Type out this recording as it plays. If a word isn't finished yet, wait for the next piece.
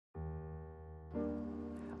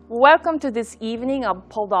Welcome to this evening of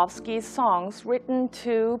Poldowski's songs written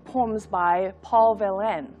to poems by Paul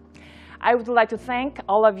Verlaine. I would like to thank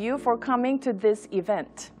all of you for coming to this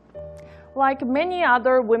event. Like many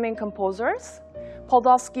other women composers,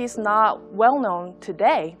 Poldowski is not well known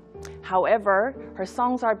today. However, her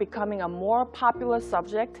songs are becoming a more popular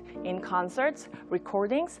subject in concerts,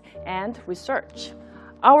 recordings, and research.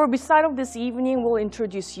 Our recital this evening will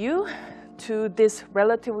introduce you to this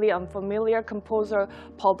relatively unfamiliar composer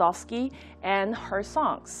Poldowski and her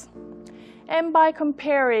songs. And by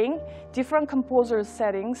comparing different composers'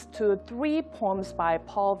 settings to 3 poems by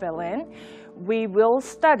Paul Verlaine, we will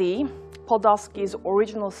study Poldowski's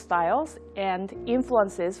original styles and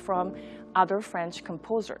influences from other French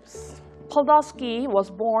composers. Poldowski was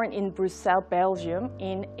born in Brussels, Belgium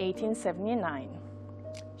in 1879.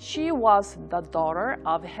 She was the daughter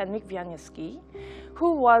of Henryk Wieniawski,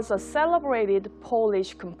 who was a celebrated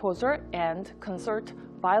Polish composer and concert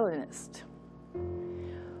violinist.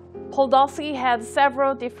 Poldowski had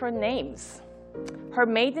several different names. Her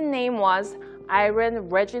maiden name was Irene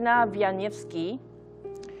Regina Wieniawski.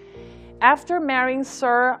 After marrying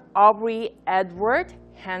Sir Aubrey Edward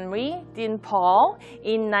Henry Dean Paul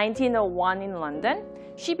in 1901 in London,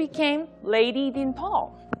 she became Lady Dean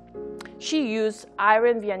Paul. She used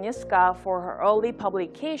Irene Wieniawska for her early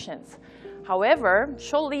publications. However,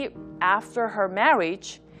 shortly after her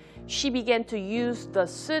marriage, she began to use the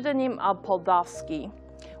pseudonym of Poldowski,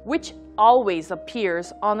 which always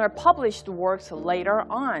appears on her published works later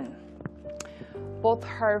on. Both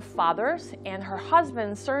her father's and her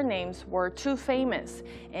husband's surnames were too famous,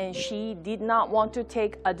 and she did not want to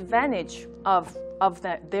take advantage of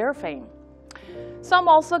their fame. Some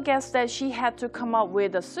also guessed that she had to come up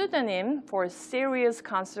with a pseudonym for serious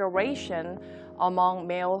consideration among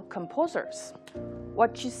male composers.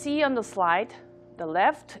 What you see on the slide, the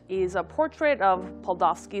left is a portrait of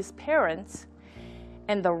Poldowski's parents,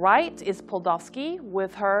 and the right is Poldowski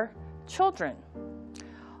with her children.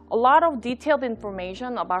 A lot of detailed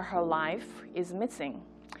information about her life is missing.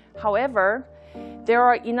 However, there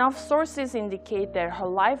are enough sources indicate that her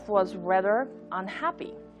life was rather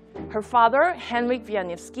unhappy. Her father, Henryk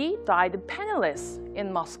Wieniawski, died penniless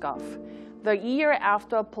in Moscow the year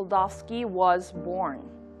after Poldowski was born.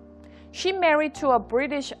 She married to a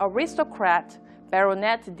British aristocrat,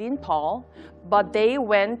 Baronet Dean Paul, but they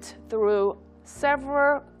went through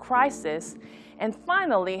several crises and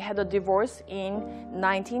finally had a divorce in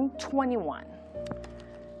 1921.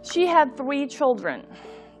 She had 3 children,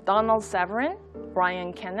 Donald Severin,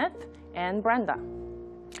 Brian Kenneth, and Brenda.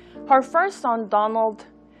 Her first son, Donald,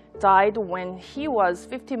 died when he was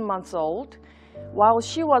 15 months old while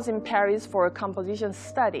she was in Paris for a composition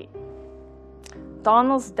study.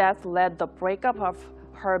 Donald's death led the breakup of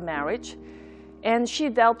her marriage, and she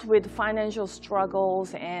dealt with financial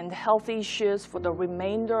struggles and health issues for the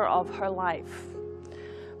remainder of her life.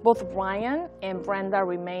 Both Brian and Brenda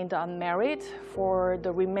remained unmarried for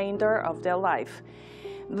the remainder of their life.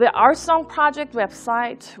 The Art Song Project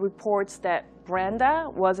website reports that Brenda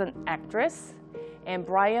was an actress and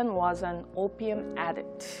Brian was an opium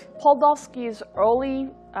addict. Poldowski's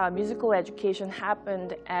early musical education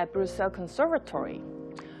happened at Brussels Conservatory.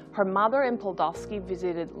 Her mother and Poldowski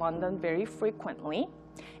visited London very frequently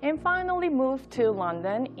and finally moved to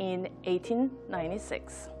London in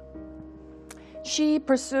 1896. She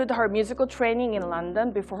pursued her musical training in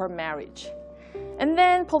London before her marriage. And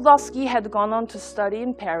then Poldowski had gone on to study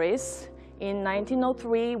in Paris in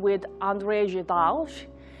 1903 with André Gidalge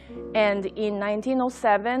and in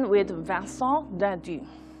 1907 with Vincent Dandu.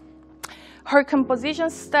 Her composition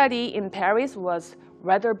study in Paris was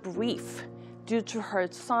rather brief due to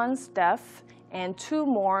her son's death and 2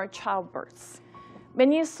 more childbirths.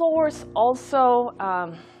 Many sources also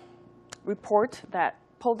report that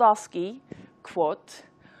Poldowski, quote,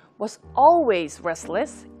 was always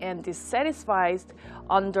restless and dissatisfied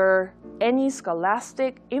under any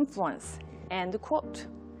scholastic influence, end quote.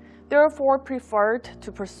 Therefore preferred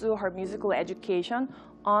to pursue her musical education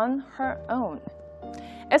on her own.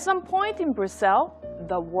 At some point in Brussels,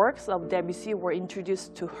 the works of Debussy were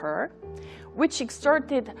introduced to her, which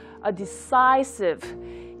exerted a decisive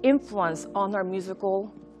influence on her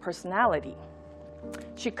musical personality.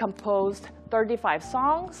 She composed 35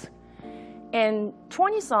 songs, and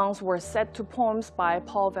 20 songs were set to poems by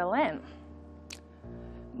Paul Verlaine.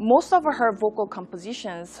 Most of her vocal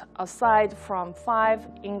compositions, aside from 5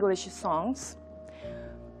 English songs,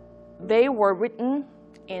 they were written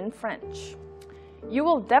in French. You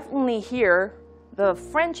will definitely hear the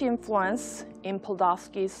French influence in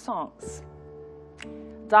Poldowski's songs.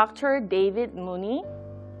 Dr. David Mooney,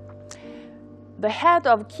 The head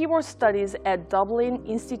of keyboard studies at Dublin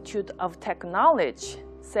Institute of Technology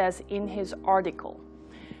says in his article,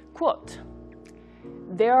 quote,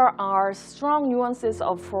 "There are strong nuances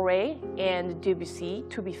of Fauré and Debussy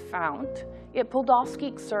to be found, yet Poldowski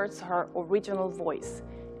exerts her original voice,"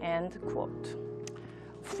 end quote.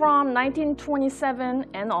 From 1927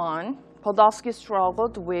 and on, Poldowski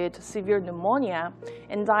struggled with severe pneumonia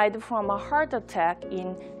and died from a heart attack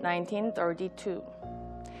in 1932.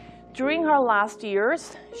 During her last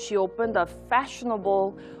years, she opened a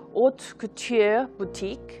fashionable haute couture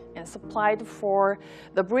boutique and supplied for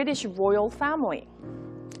the British royal family.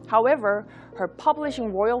 However, her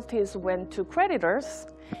publishing royalties went to creditors,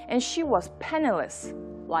 and she was penniless,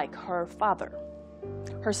 like her father.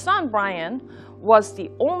 Her son, Brian, was the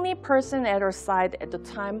only person at her side at the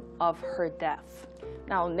time of her death.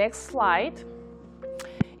 Now, next slide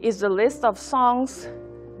is the list of songs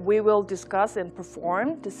we will discuss and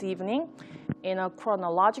perform this evening in a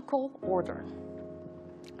chronological order.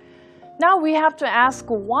 Now we have to ask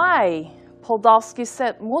why Poldowski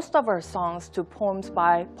set most of her songs to poems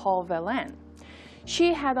by Paul Verlaine.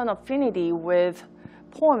 She had an affinity with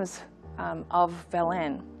poems of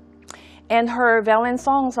Verlaine, and her Verlaine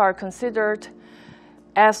songs are considered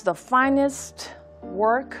as the finest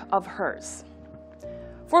work of hers.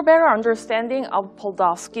 For better understanding of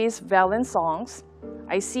Poldowski's Verlaine songs,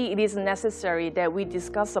 I see it is necessary that we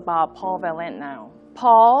discuss about Paul Verlaine now.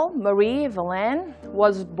 Paul-Marie Verlaine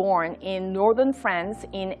was born in northern France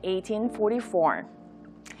in 1844.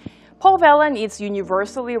 Paul Verlaine is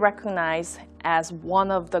universally recognized as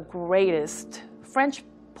one of the greatest French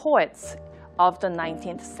poets of the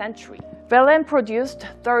 19th century. Verlaine produced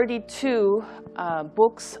 32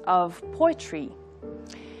 books of poetry.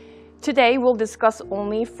 Today we'll discuss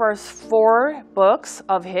only first 4 books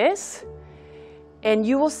of his, and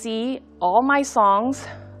you will see all my songs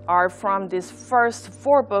are from these first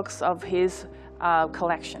 4 books of his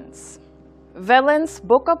collections. Verlaine's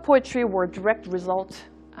book of poetry were direct result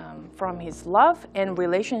from his love and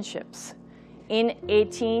relationships. In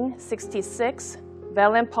 1866,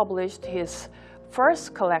 Verlaine published his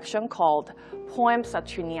first collection called Poèmes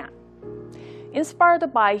Saturniens.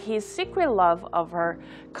 Inspired by his secret love of her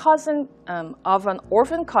cousin, of an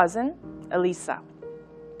orphan cousin, Elisa.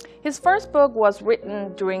 His first book was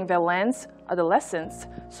written during Verlaine's adolescence,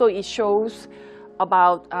 so it shows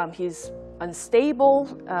about his unstable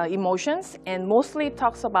emotions and mostly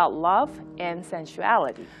talks about love and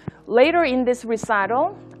sensuality. Later in this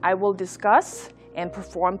recital, I will discuss and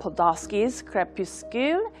perform Poldowski's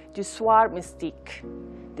Crépuscule du Soir Mystique.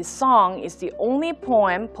 This song is the only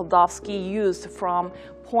poem Poldowski used from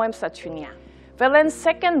Poèmes Saturniens. Verlaine's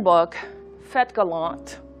second book, Fête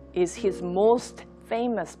Galante, is his most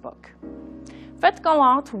famous book. Fête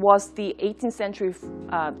Galante was the 18th century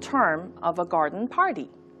term of a garden party.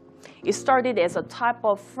 It started as a type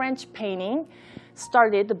of French painting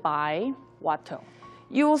started by Watteau.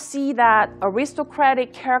 You will see that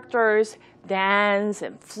aristocratic characters dance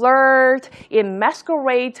and flirt in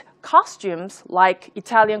masquerade costumes like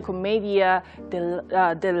Italian commedia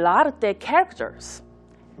dell'arte characters.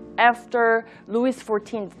 After Louis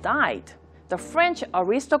XIV died, the French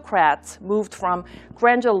aristocrats moved from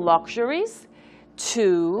grandeur luxuries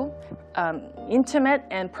to intimate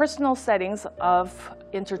and personal settings of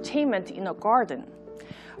entertainment in a garden.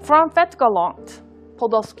 From Fête Galante,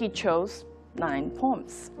 Poldowski chose 9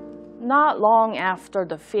 poems. Not long after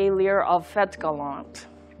the failure of Fête Galante,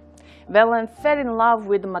 Verlaine fell in love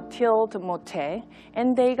with Mathilde Motet,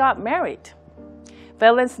 and they got married.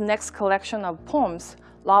 Verlaine's next collection of poems,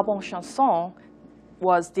 La Bonne Chanson,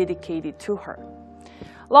 was dedicated to her.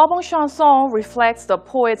 La Bonne Chanson reflects the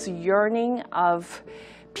poet's yearning of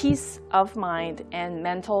peace of mind and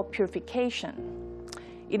mental purification.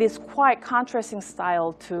 It is quite contrasting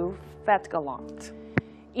style to Fête Galante.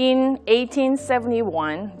 In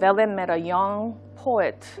 1871, Verlaine met a young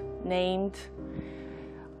poet named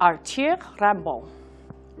Arthur Rimbaud.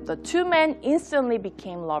 The 2 men instantly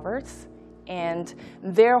became lovers, and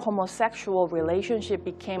their homosexual relationship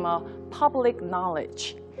became a public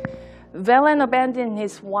knowledge. Verlaine abandoned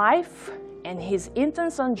his wife and his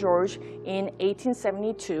infant son George in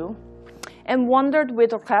 1872 and wandered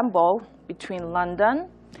with Rimbaud between London,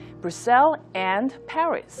 Brussels, and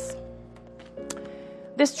Paris.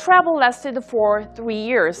 This travel lasted for 3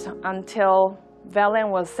 years until Verlaine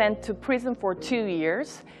was sent to prison for 2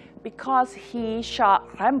 years because he shot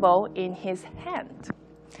Rimbaud in his hand.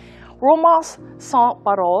 Romance sans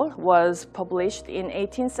parole was published in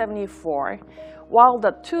 1874, while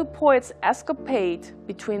the 2 poets escapade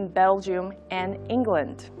between Belgium and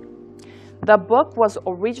England. The book was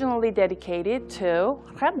originally dedicated to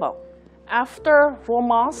Rimbaud. After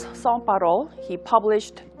Romance sans parole, he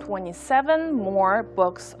published 27 more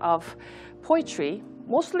books of poetry,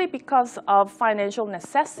 mostly because of financial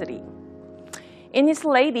necessity. In his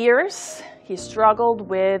late years, he struggled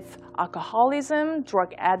with alcoholism,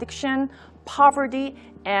 drug addiction, poverty,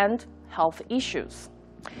 and health issues.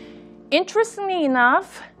 Interestingly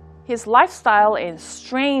enough, his lifestyle and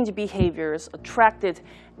strange behaviors attracted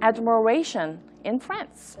admiration in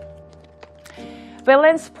France.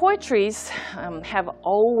 Verlaine's poetries have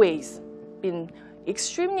always been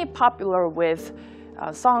extremely popular with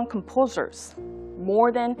song composers.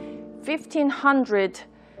 More than 1,500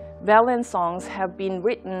 Verlaine songs have been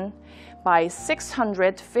written by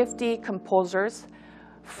 650 composers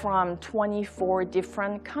from 24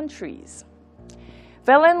 different countries.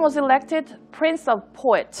 Verlaine was elected Prince of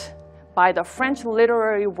Poets by the French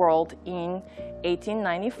literary world in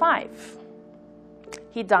 1895.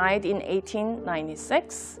 He died in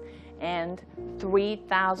 1896, and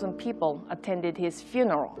 3,000 people attended his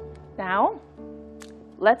funeral. Now,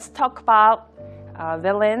 let's talk about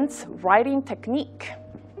Verlaine's writing technique.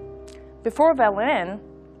 Before Verlaine,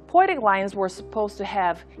 poetic lines were supposed to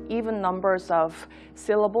have even numbers of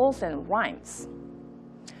syllables and rhymes.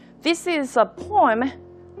 This is a poem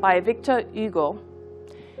by Victor Hugo.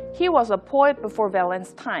 He was a poet before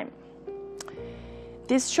Verlaine's time.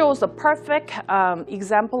 This shows a perfect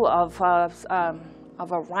example of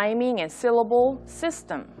a rhyming and syllable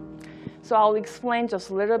system. So I'll explain just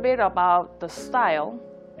a little bit about the style.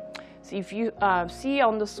 So if you see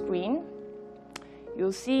on the screen,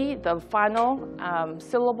 you'll see the final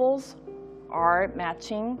syllables are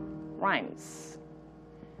matching rhymes.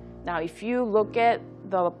 Now, if you look at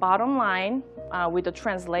the bottom line with the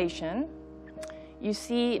translation, you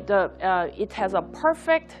see it has a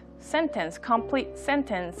perfect sentence, complete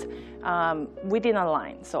sentence within a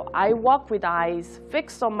line. So I walk with eyes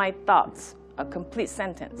fixed on my thoughts, a complete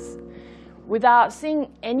sentence. Without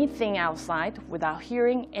seeing anything outside, without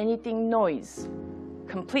hearing anything noise,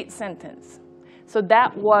 complete sentence. So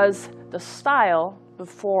that was the style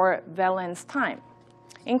before Verlaine's time.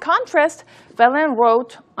 In contrast, Verlaine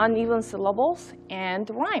wrote uneven syllables and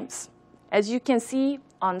rhymes. As you can see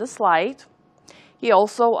on the slide, he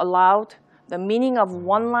also allowed the meaning of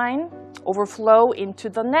one line overflow into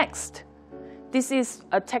the next. This is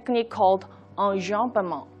a technique called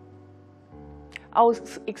enjambement. I'll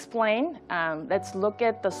explain. Let's look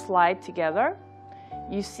at the slide together.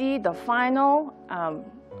 You see the final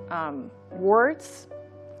words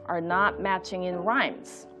are not matching in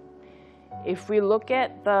rhymes. If we look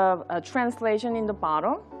at the translation in the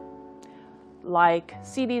bottom, like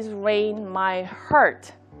cities rain my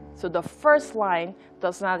heart. So the first line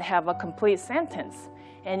does not have a complete sentence,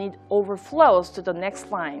 and it overflows to the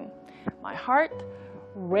next line. My heart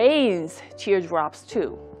rains teardrops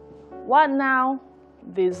too. What now?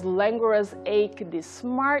 This languorous ache, this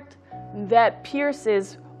smart that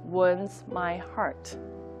pierces wounds my heart.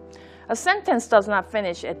 A sentence does not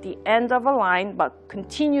finish at the end of a line, but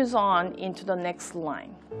continues on into the next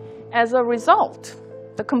line. As a result,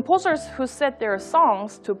 the composers who set their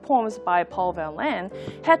songs to poems by Paul Verlaine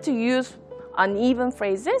had to use uneven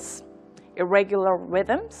phrases, irregular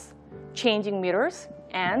rhythms, changing meters,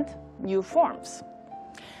 and new forms.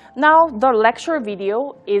 Now the lecture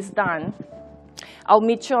video is done. I'll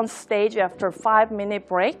meet you on stage after a 5-minute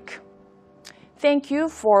break. Thank you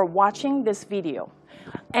for watching this video.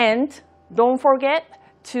 And don't forget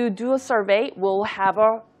to do a survey. We'll have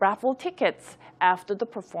raffle tickets after the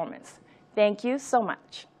performance. Thank you so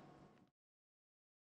much.